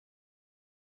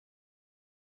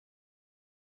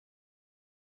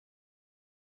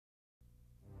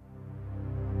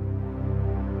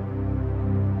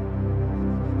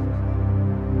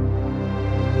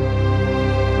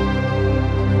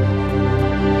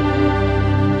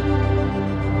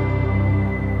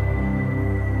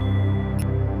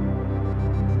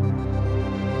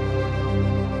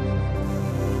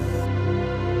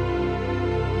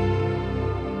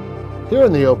Here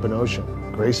in the open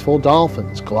ocean, graceful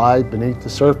dolphins glide beneath the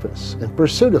surface in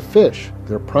pursuit of fish,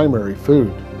 their primary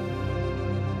food.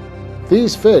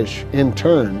 These fish, in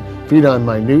turn, feed on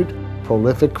minute,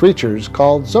 prolific creatures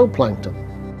called zooplankton.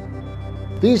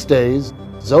 These days,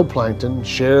 zooplankton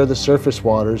share the surface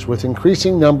waters with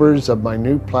increasing numbers of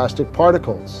minute plastic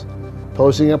particles,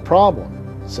 posing a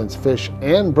problem since fish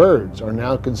and birds are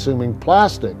now consuming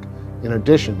plastic in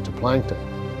addition to plankton.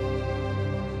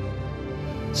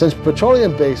 Since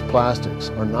petroleum-based plastics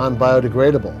are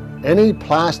non-biodegradable, any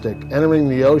plastic entering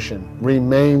the ocean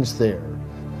remains there,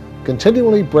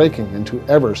 continually breaking into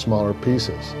ever smaller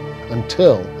pieces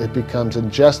until it becomes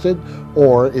ingested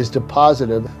or is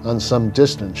deposited on some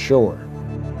distant shore.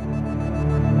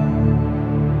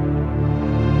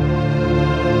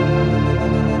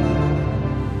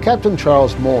 Captain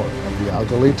Chales Moore of the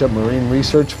Algalita Marine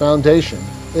Research Foundation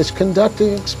is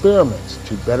conducting experiments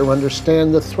to better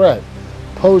understand the threat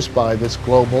posed by this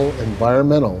global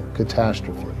environmental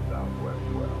catastrophe.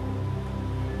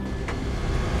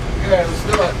 Okay, let's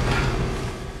do it.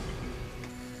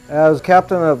 As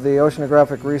captain of the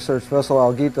oceanographic research vessel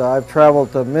Alguita, I've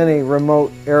traveled to many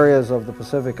remote areas of the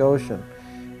Pacific Ocean.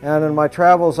 And in my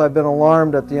travels, I've been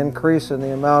alarmed at the increase in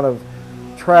the amount of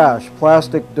trash,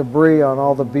 plastic debris on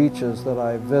all the beaches that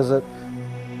I visit.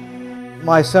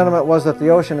 My sentiment was that the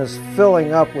ocean is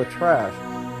filling up with trash.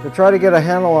 To try to get a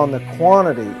handle on the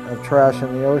quantity of trash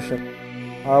in the ocean,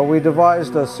 we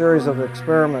devised a series of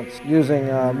experiments using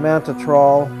manta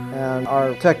trawl and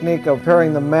our technique of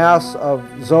comparing the mass of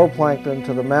zooplankton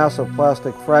to the mass of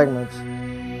plastic fragments.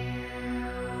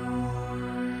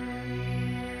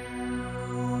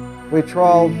 We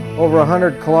trawled over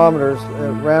 100 kilometers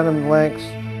at random lengths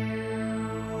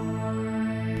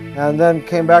and then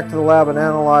came back to the lab and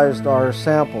analyzed our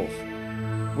samples.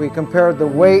 We compared the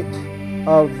weight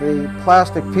of the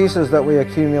plastic pieces that we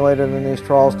accumulated in these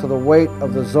trawls to the weight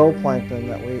of the zooplankton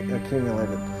that we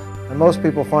accumulated. And most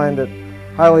people find it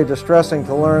highly distressing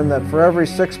to learn that for every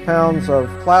 6 pounds of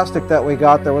plastic that we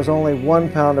got, there was only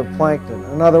 1 pound of plankton.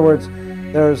 In other words,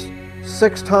 there's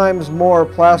 6 times more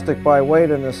plastic by weight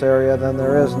in this area than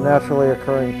there is naturally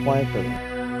occurring plankton.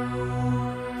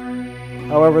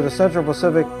 However, the Central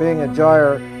Pacific, being a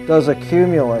gyre, does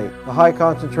accumulate. The high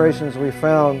concentrations we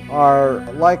found are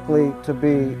likely to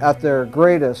be at their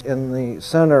greatest in the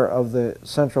center of the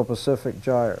Central Pacific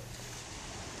gyre.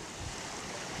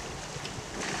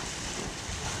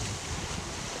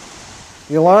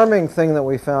 The alarming thing that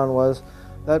we found was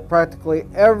that practically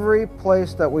every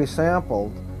place that we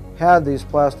sampled had these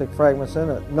plastic fragments in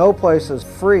it. No place is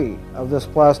free of this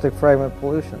plastic fragment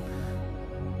pollution.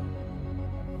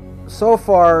 So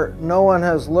far, no one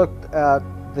has looked at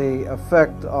the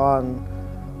effect on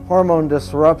hormone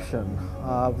disruption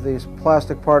of these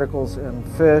plastic particles in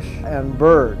fish and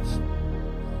birds.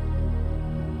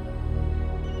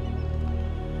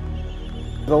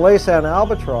 The lace-sand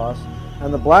albatross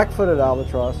and the black-footed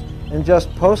albatross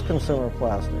ingest post-consumer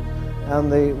plastic, and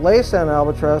the lace-sand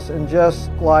albatross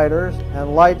ingests gliders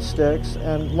and light sticks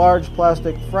and large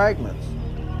plastic fragments.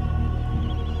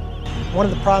 One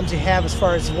of the problems you have as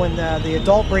far as when the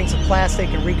adult brings the plastic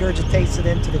and regurgitates it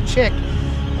into the chick,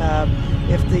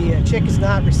 if the chick is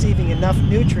not receiving enough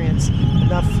nutrients,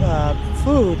 enough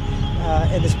food,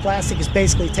 and this plastic is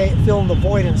basically filling the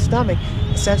void in the stomach,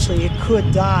 essentially it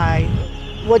could die.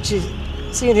 What you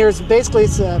see in here is basically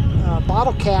it's a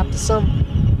bottle cap to some,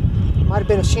 might have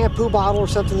been a shampoo bottle or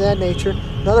something of that nature,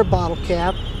 another bottle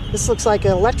cap. This looks like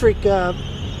an electric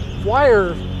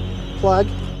wire plug.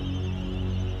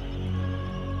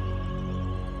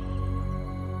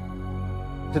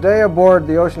 Today aboard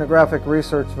the oceanographic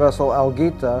research vessel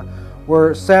Alguita,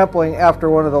 we're sampling after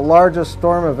one of the largest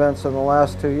storm events in the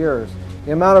last 2 years.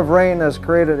 The amount of rain has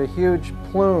created a huge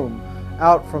plume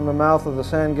out from the mouth of the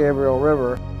San Gabriel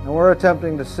River, and we're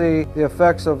attempting to see the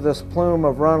effects of this plume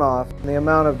of runoff and the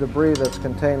amount of debris that's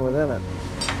contained within it.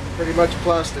 Pretty much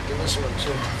plastic in this one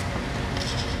too.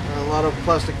 And a lot of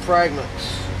plastic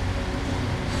fragments.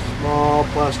 Small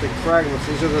plastic fragments.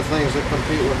 These are the things that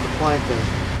compete with the plankton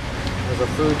as a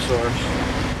food source.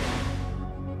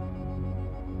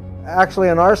 Actually,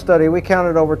 in our study, we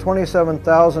counted over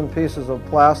 27,000 pieces of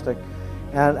plastic,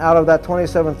 and out of that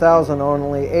 27,000,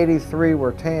 only 83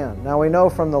 were tan. Now, we know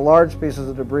from the large pieces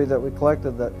of debris that we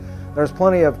collected that there's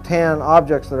plenty of tan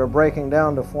objects that are breaking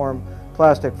down to form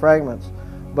plastic fragments,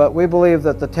 but we believe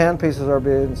that the tan pieces are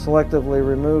being selectively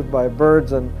removed by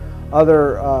birds and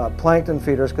other plankton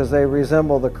feeders because they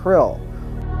resemble the krill.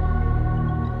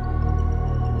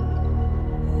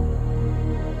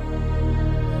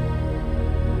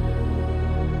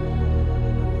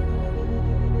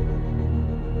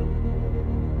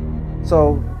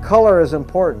 So color is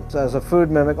important as a food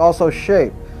mimic, also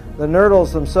shape. The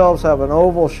nurdles themselves have an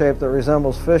oval shape that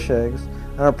resembles fish eggs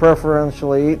and are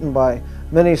preferentially eaten by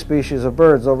many species of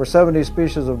birds. Over 70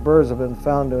 species of birds have been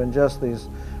found to ingest these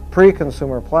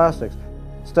pre-consumer plastics.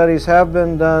 Studies have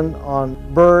been done on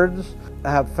birds,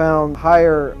 have found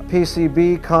higher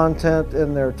PCB content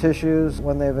in their tissues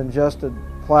when they've ingested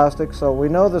plastic. So we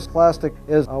know this plastic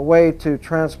is a way to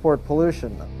transport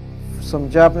pollution.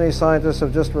 Some Japanese scientists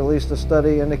have just released a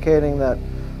study indicating that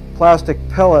plastic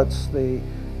pellets, the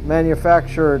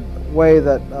manufactured way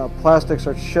that plastics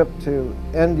are shipped to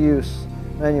end-use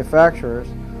manufacturers,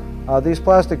 these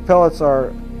plastic pellets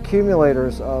are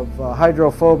accumulators of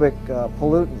hydrophobic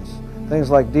pollutants, things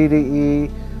like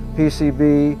DDE,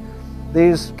 PCB.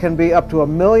 These can be up to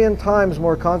 1,000,000 times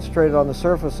more concentrated on the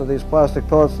surface of these plastic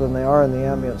pellets than they are in the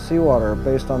ambient seawater,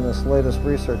 based on this latest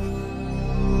research.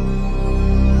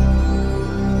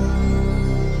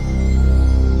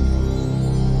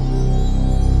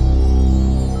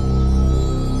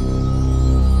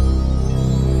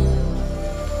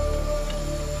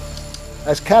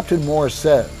 As Captain Moore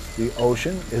says, the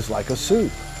ocean is like a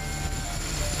soup,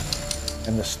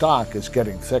 and the stock is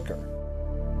getting thicker.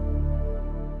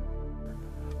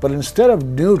 But instead of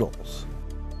noodles,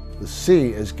 the sea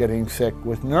is getting thick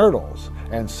with nurdles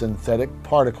and synthetic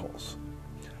particles.